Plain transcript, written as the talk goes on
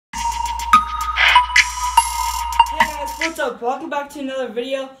What's up? Welcome back to another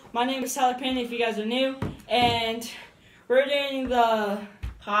video. My name is Tyler Payne if you guys are new, and we're doing the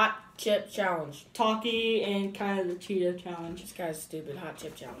hot chip challenge. Talkie and kind of the Cheeto challenge. This guy's stupid. Hot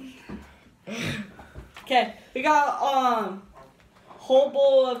chip challenge. Okay, we got whole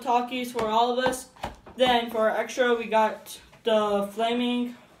bowl of Talkies for all of us. Then for extra, we got the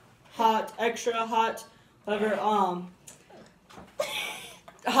flaming hot, extra hot, whatever, hot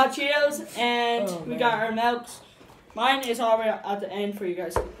Cheetos, and we got our milks. Mine is already at the end for you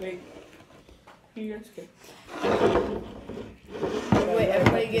guys. Wait. You guys okay? Wait,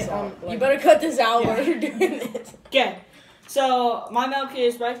 everybody get on. You better cut this out while you're doing this. Okay. So my milk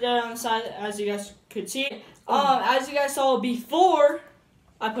is right there on the side, as you guys could see. As you guys saw before,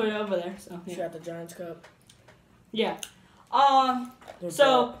 I put it over there. So yeah. Got the Giants cup. Yeah.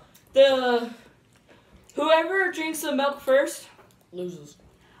 So whoever drinks the milk first loses.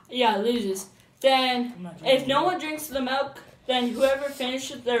 Yeah, loses. Then if no one drinks the milk, then whoever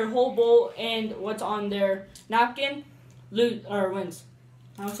finishes their whole bowl and what's on their napkin wins.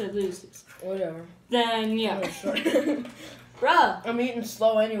 I don't say loses. Whatever. Then yeah. Bruh. I'm eating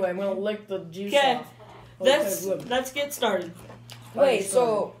slow anyway. I'm gonna lick the juice off. Let's get started. Wait,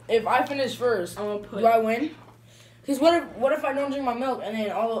 so if I finish first, do I win? Because what if I don't drink my milk and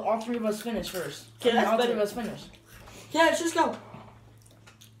then all three of us finish first? Okay, all three of us finish. Yeah, let's just go.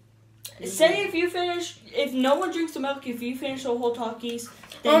 Say if no one drinks the milk, if you finish the whole Talkies.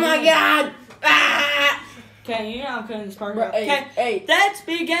 Oh my god! Ah! Okay, you're not cutting this part. Okay, hey, let's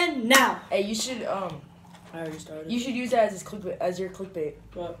begin now. Hey, you should I already started. You should use that as your clickbait.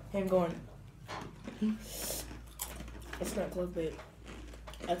 What? Him going. It's not clickbait.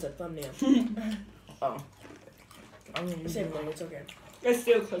 That's a thumbnail. Oh. I mean, same thing. It's okay. It's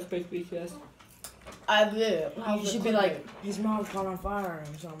still clickbait because I did. You should be like, his mouth caught on fire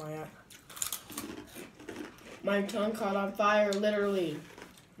or something like that. My tongue caught on fire, literally.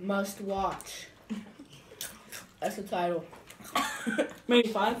 Must watch. That's the title. Maybe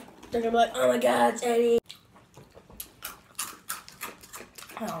 5. They're gonna be like, oh my god, it's Eddie.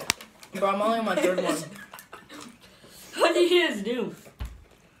 Oh. Bro, I'm only on my third one. What did you guys do?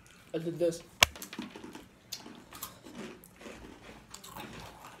 I did this.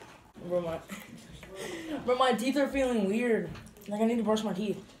 Bro, my teeth are feeling weird. Like I need to brush my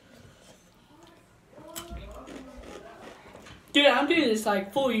teeth. Dude, I'm doing this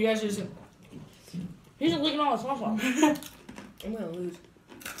like full. You guys just. He's just licking all the sauce off. I'm gonna lose.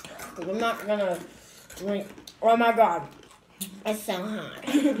 Cause I'm not gonna drink. Oh my god. It's so hot.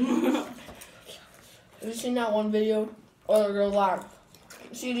 Have you seen that one video? Where the girl's like,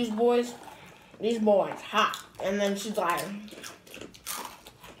 see these boys? These boys, hot. And then she's like.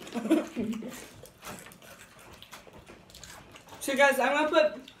 So guys, I'm gonna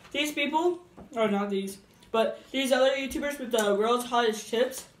put these people, or not these, but these other YouTubers with the world's hottest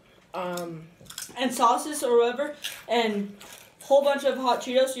chips, and sauces or whatever, and whole bunch of hot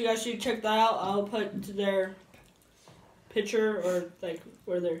Cheetos. You guys should check that out. I'll put their picture or like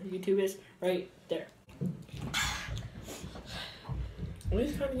where their YouTube is right there.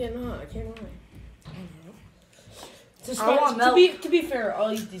 It's kind of getting hot. I can't lie. To be fair,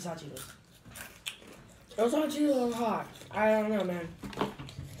 I'll eat these hot Cheetos. Those hot Cheetos are hot. I don't know, man.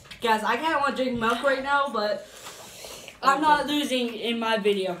 Guys, I kind of want to drink milk right now, but I'm not losing in my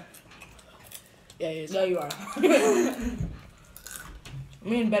video. Yeah, no, you are.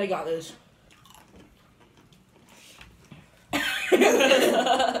 Me and Betty got this.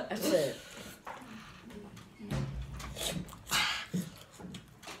 That's it.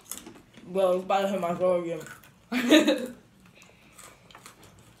 Well, it's about to hit my throat again.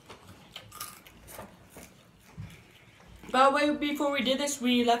 By the way, before we did this,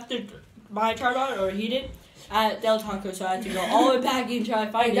 we left my tripod, or he did, at Del Taco, so I had to go all the way back and try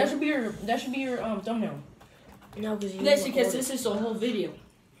to find it. That should be your thumbnail. No, because this is the whole video.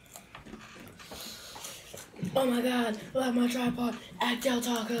 Oh my god, left my tripod at Del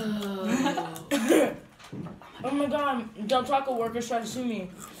Taco. Oh my god, Del Taco workers trying to sue me.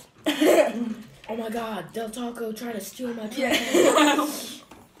 Oh my god, Del Taco trying to steal my tripod. Yeah.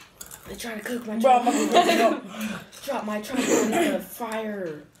 They trying to cook my tripod. Drop my tripod in the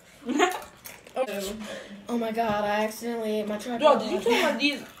fire. Oh my god, I accidentally ate my tripod. Yo, did you tell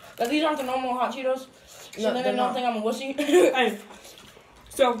me that these aren't the normal hot Cheetos? So no, they're not think I'm a wussy? Hey,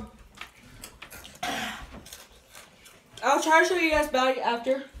 so I'll try to show you guys bag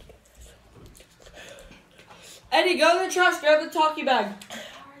after. Eddie, go to the trash, grab the Talkie bag.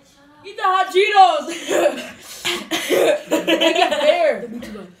 Eat the hot Cheetos! Make it fair.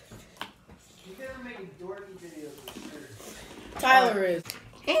 Tyler is.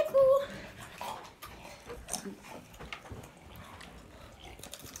 Hey, cool.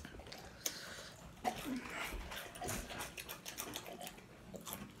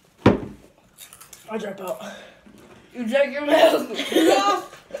 I drop out. You drink your milk. No.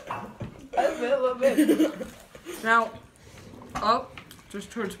 I feel a little bit. Now, up just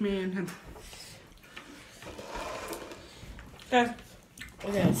towards me and him. Okay.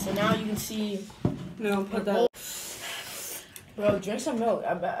 Okay, so now you can see. No, put that. Bro, drink some milk.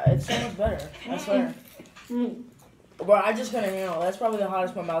 I bet it's so much better. I swear. Bro, I just couldn't handle. That's probably the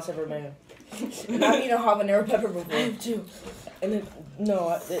hottest my mouth's ever been. And I've eaten a habanero pepper before too. And then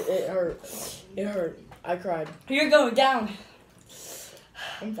no, it hurt. It hurt. I cried. You're going down.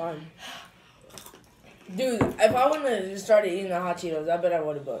 I'm fine. Dude, if I wouldn't have just started eating the hot Cheetos, I bet I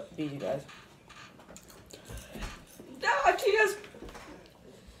would have beat you guys. No, Cheetos.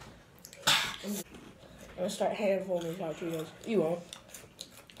 I'm gonna start handful of these hot Cheetos. You won't.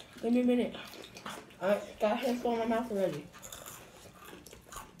 Give me a minute. I got a handful in my mouth already.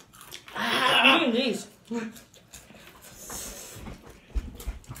 I'm doing these.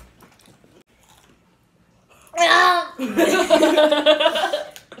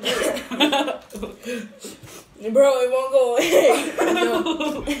 Bro, it won't go away.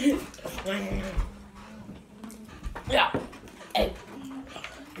 Yeah. Hey.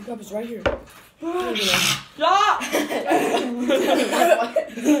 The cup is right here. Stop!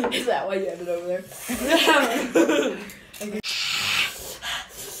 Is that why you had it over there? Okay.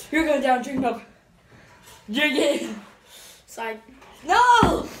 You're going down, drink milk. Drink it. Side.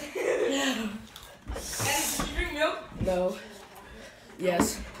 No! Eddie, did you drink milk? No.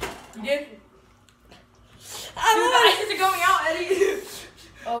 Yes. You did? I think it's going out, Eddie.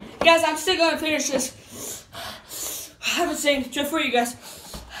 Oh. Guys, I'm still going to finish this. I haven't seen just for you guys.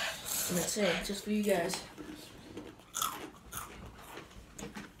 That's it, just for you guys.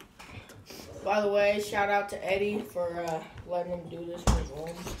 By the way, shout out to Eddie for letting him do this for his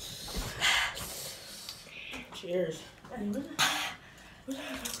own. Cheers.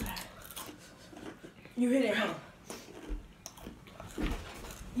 You hit it, huh?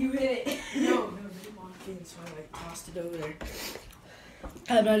 You hit it. No, so I like tossed it over there.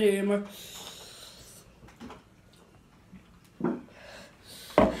 I'm not doing it anymore. Look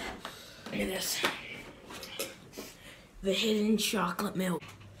at this. The hidden chocolate milk.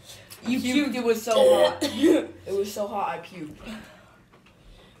 You puked, it was so hot. It was so hot, I puked.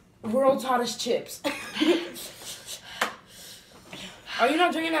 World's hottest chips. Are you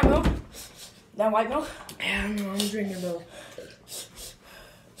not drinking that milk? That white milk? Yeah, no, I'm drinking milk.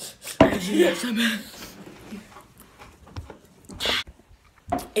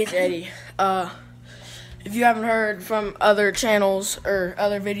 It's Eddie. If you haven't heard from other channels or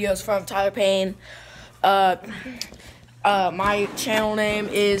other videos from Tyler Payne, my channel name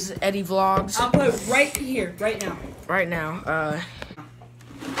is Eddie Vlogs. I'll put it right here, right now. Right now.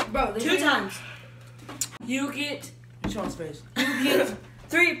 Bro, 2 times. You get. Show his face. You get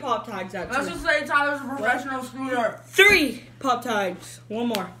 3 pop tags out. Let's just say Tyler's a professional scooter. 3 pop tags. 1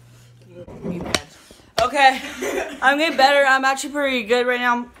 more. Okay. I'm getting better. I'm actually pretty good right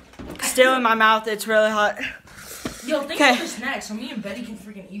now. Still in my mouth. It's really hot. Yo, think of the snacks so me and Betty can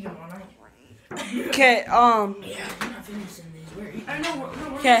freaking eat them all night. Okay, Yeah, we're not finishing these. We're eating. I know.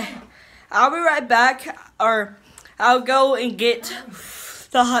 Okay. I'll be right back. Or I'll go and get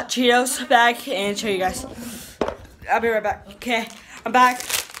the hot Cheetos back and show you guys. I'll be right back. Okay. I'm back.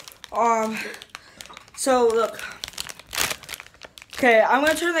 So look. Okay, I'm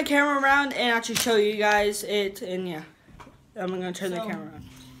gonna turn the camera around and actually show you guys it, and yeah, I'm gonna turn the camera around.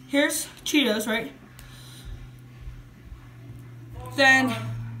 Here's Cheetos, right? Then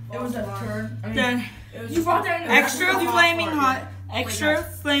it was a turn. Then you brought that in extra flaming hot, extra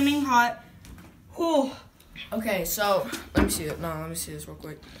flaming hot. Oh. Okay, so let me see it. No, let me see this real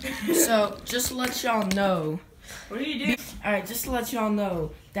quick. So just to let y'all know. What are you doing? All right, just to let y'all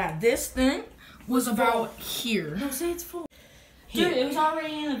know that this thing was about here. No, say it's full. Here. Dude, it was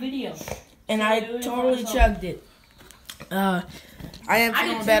already in the video. And I totally chugged it. I am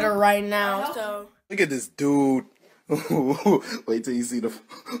feeling better right now, so. Look at this dude. Wait till you see the.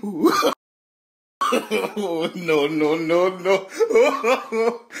 No, no, no, no.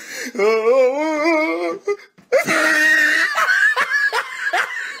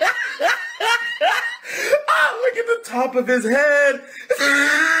 Look at the top of his head.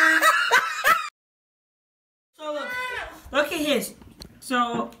 So look at his.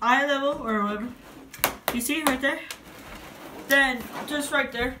 So eye level or whatever. You see right there? Then just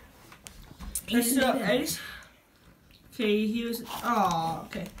right there. Next to Eddie's. Okay, he was. Oh,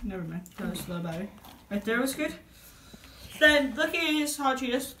 okay. Never mind. That was a little better. Right there was good. Then look at his hot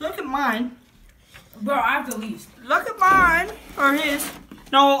Cheetos. Look at mine. Bro, I have the least. Look at mine or his.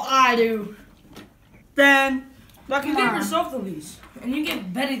 No, I do. Then Look, You gave yourself the least, and you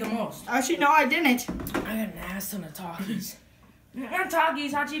gave Betty the most. Actually, no, I didn't. I got an ass ton of Talkies. Not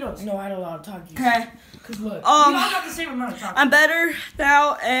Talkies, hot Cheetos. No, I had a lot of Talkies. Okay. Cause look, we all got the same amount of Talkies. I'm better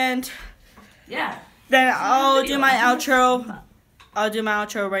now, and yeah. then I'll do my outro. I'll do my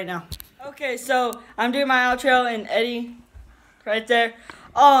outro right now. Okay, so I'm doing my outro, and Eddie, right there.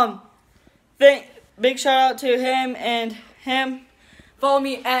 Big shout out to him and him. Follow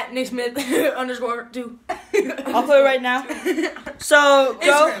me at Nick Smith _2. I'll put it right now. So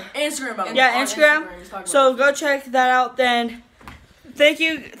go Instagram. Yeah, Instagram. So go check that out. Then thank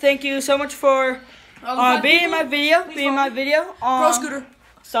you so much for being in my video. Pro Scooter.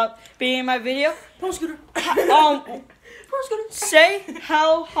 Stop being in my video. Pro Scooter. Pro Scooter. Say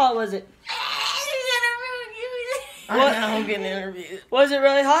how hot was it? I know, I'm getting interviewed. Was it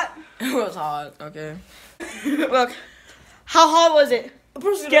really hot? It was hot. Okay. Look, how hot was it?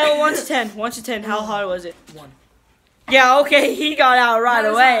 Scale of 1 to 10. 1 to 10. How hot was it? 1. Yeah. Okay. He got out right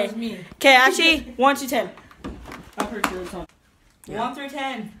Not away. as hot as me. Okay. Actually, 1 to 10. I'm pretty sure it's on. 1 through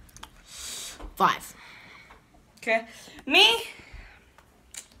 10. 5. Okay. Me?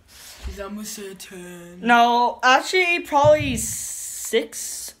 I'm gonna say 10. No. Actually, probably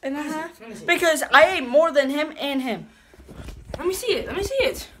 6.5. Because I ate more than him and him. Let me see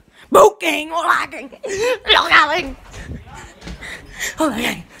it. Booking, lagging, lagging. Hold on.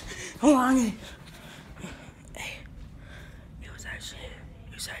 Hey, it was actually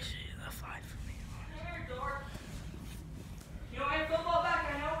a 5 for me. You want your football back?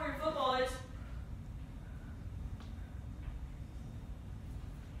 I know where your football is.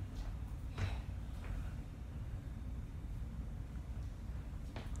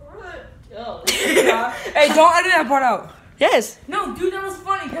 Hey, don't edit that part out. Yes. No, dude, that was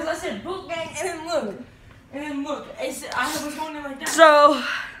funny because I said book gang and then look. I was going in like that. So,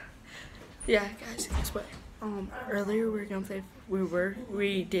 yeah, guys, guess what? Earlier we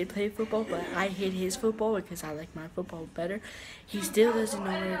did play football, but I hate his football because I like my football better. He still doesn't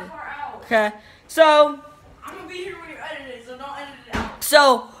know where it is. Okay, so I'm gonna be here when you edit it, so don't edit it out.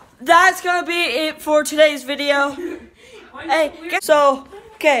 So that's gonna be it for today's video. Hey,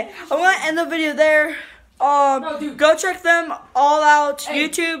 okay, I'm gonna end the video there. Go check them all out. Hey.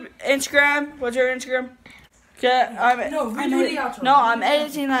 YouTube, Instagram. What's your Instagram? Okay, I'm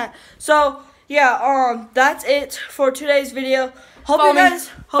editing that. So yeah, that's it for today's video. Hope you guys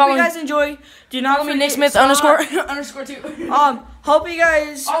enjoy. Do not Follow me, forget Nick Smith _2. Hope you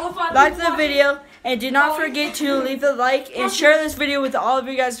guys All the 5 like people the video, and do not forget to leave a like and share this video with all of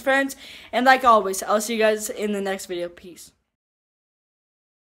you guys' friends. And like always, I'll see you guys in the next video. Peace.